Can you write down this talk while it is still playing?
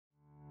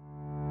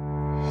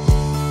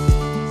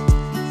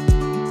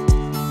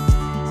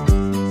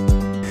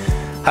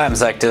Hi, I'm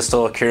Zac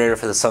Distel, curator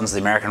for the Sons of the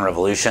American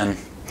Revolution.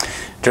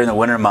 During the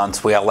winter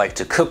months, we all like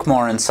to cook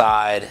more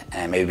inside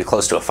and maybe be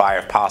close to a fire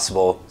if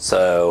possible.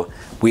 So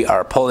we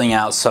are pulling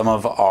out some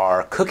of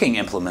our cooking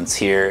implements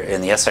here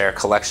in the SIR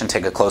collection.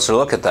 Take a closer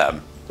look at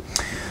them.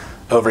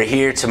 Over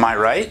here to my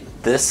right,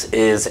 this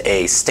is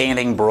a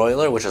standing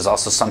broiler, which is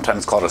also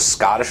sometimes called a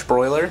Scottish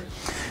broiler.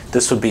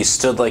 This would be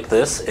stood like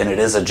this, and it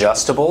is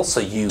adjustable, so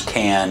you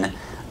can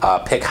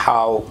pick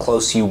how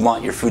close you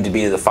want your food to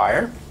be to the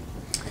fire.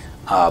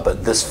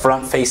 But this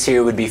front face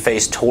here would be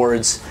faced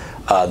towards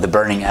the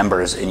burning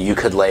embers, and you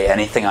could lay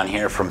anything on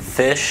here from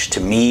fish to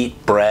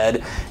meat,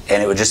 bread,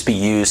 and it would just be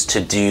used to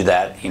do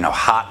that,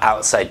 hot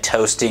outside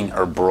toasting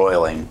or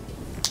broiling.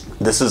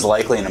 This is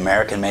likely an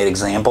American-made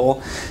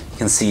example. You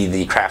can see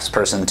the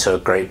craftsperson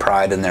took great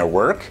pride in their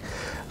work,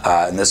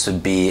 and this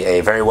would be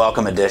a very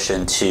welcome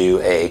addition to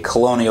a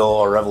colonial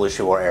or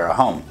Revolutionary War era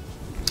home.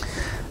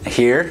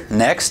 Here,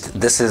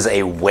 next, this is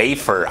a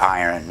wafer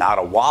iron, not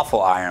a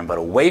waffle iron, but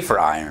a wafer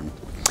iron.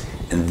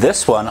 And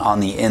this one on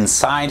the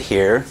inside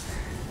here,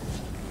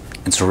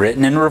 it's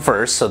written in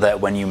reverse so that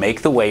when you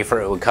make the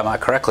wafer it would come out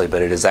correctly,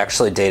 but it is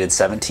actually dated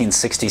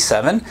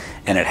 1767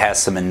 and it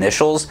has some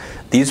initials.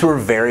 These were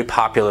very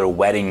popular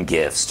wedding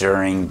gifts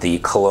during the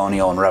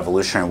colonial and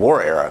Revolutionary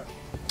War era.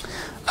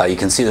 You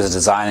can see there's a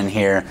design in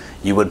here.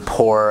 You would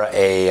pour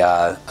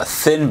a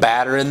thin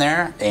batter in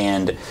there,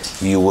 and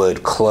you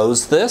would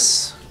close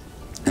this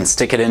and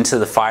stick it into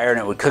the fire, and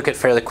it would cook it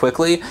fairly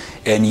quickly,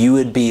 and you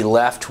would be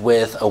left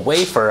with a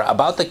wafer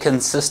about the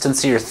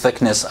consistency or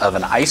thickness of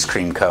an ice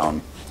cream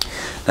cone.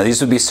 Now these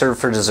would be served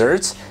for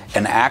desserts,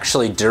 and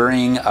actually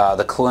during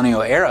the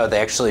colonial era they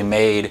actually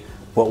made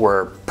what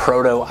were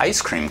proto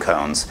ice cream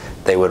cones.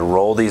 They would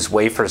roll these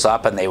wafers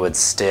up and they would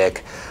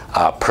stick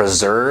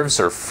preserves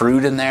or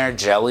fruit in there,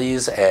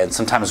 jellies, and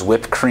sometimes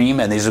whipped cream,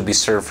 and these would be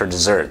served for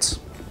desserts.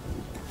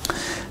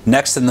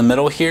 Next in the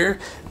middle here,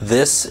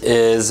 this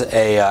is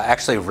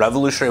actually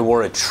Revolutionary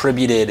War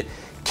attributed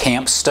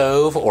camp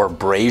stove or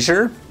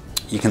brazier.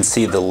 You can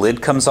see the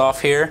lid comes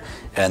off here,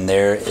 and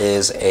there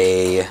is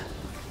a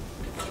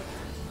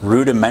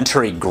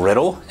rudimentary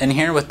griddle in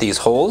here with these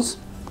holes.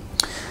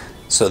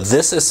 So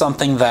this is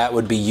something that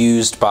would be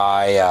used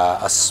by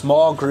a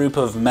small group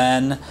of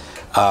men.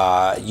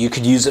 You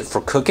could use it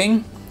for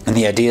cooking. And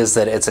the idea is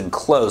that it's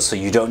enclosed, so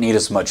you don't need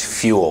as much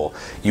fuel.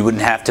 You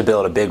wouldn't have to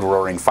build a big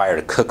roaring fire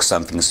to cook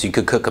something, so you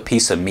could cook a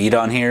piece of meat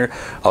on here.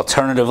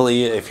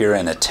 Alternatively, if you're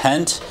in a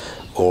tent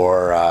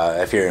or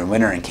if you're in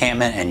winter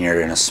encampment and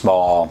you're in a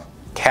small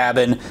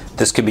cabin,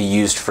 this could be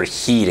used for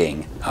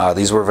heating.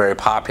 These were very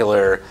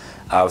popular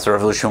with the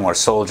Revolutionary War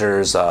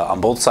soldiers on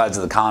both sides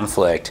of the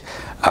conflict.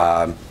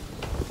 And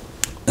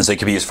so they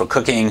could be used for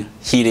cooking,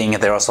 heating.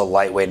 They're also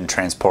lightweight and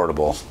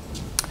transportable.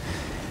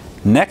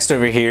 Next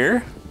over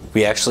here,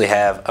 we actually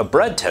have a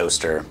bread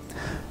toaster.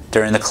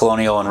 During the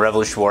colonial and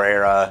Revolutionary War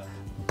era,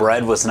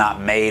 bread was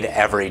not made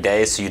every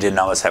day, so you didn't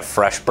always have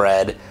fresh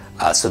bread.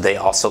 So they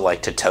also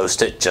like to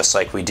toast it just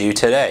like we do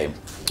today.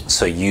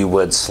 So you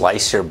would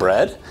slice your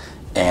bread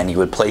and you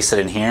would place it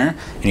in here,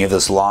 and you have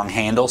this long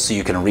handle so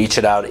you can reach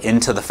it out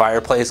into the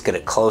fireplace, get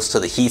it close to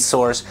the heat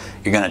source.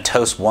 You're going to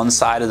toast one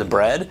side of the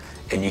bread,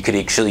 and you could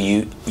actually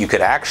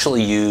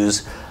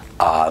use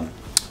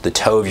the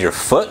toe of your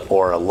foot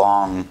or a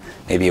long,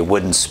 maybe a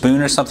wooden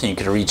spoon or something. You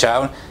could reach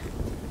out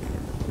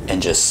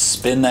and just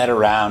spin that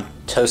around,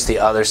 toast the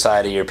other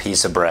side of your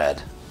piece of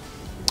bread.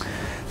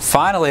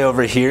 Finally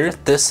over here,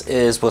 this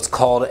is what's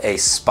called a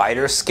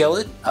spider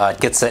skillet.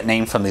 It gets that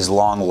name from these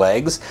long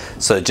legs.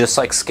 So just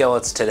like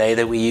skillets today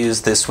that we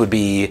use, this would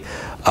be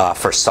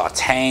for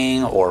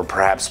sauteing or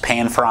perhaps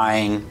pan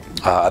frying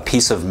a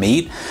piece of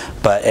meat,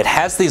 but it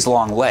has these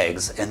long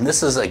legs, and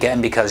this is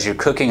again because you're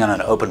cooking on an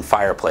open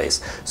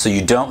fireplace, so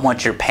you don't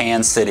want your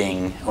pan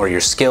sitting or your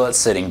skillet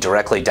sitting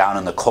directly down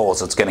in the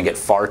coals. It's going to get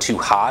far too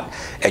hot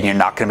and you're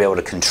not going to be able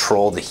to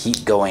control the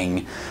heat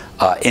going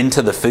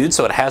into the food.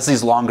 So it has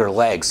these longer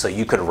legs, so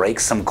you could rake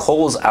some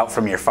coals out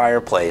from your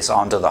fireplace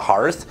onto the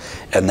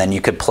hearth, and then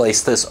you could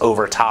place this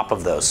over top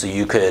of those, so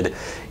you could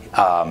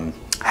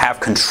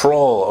have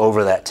control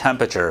over that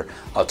temperature.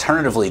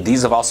 Alternatively,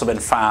 these have also been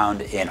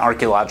found in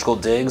archaeological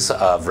digs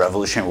of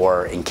Revolutionary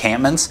War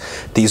encampments.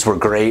 These were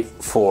great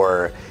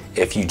for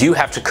if you do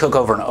have to cook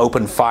over an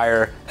open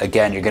fire.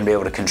 Again, you're going to be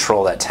able to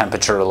control that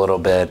temperature a little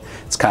bit.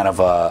 It's kind of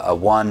a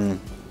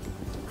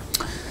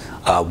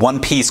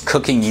one-piece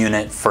cooking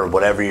unit for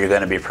whatever you're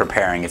going to be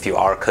preparing if you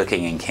are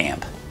cooking in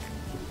camp.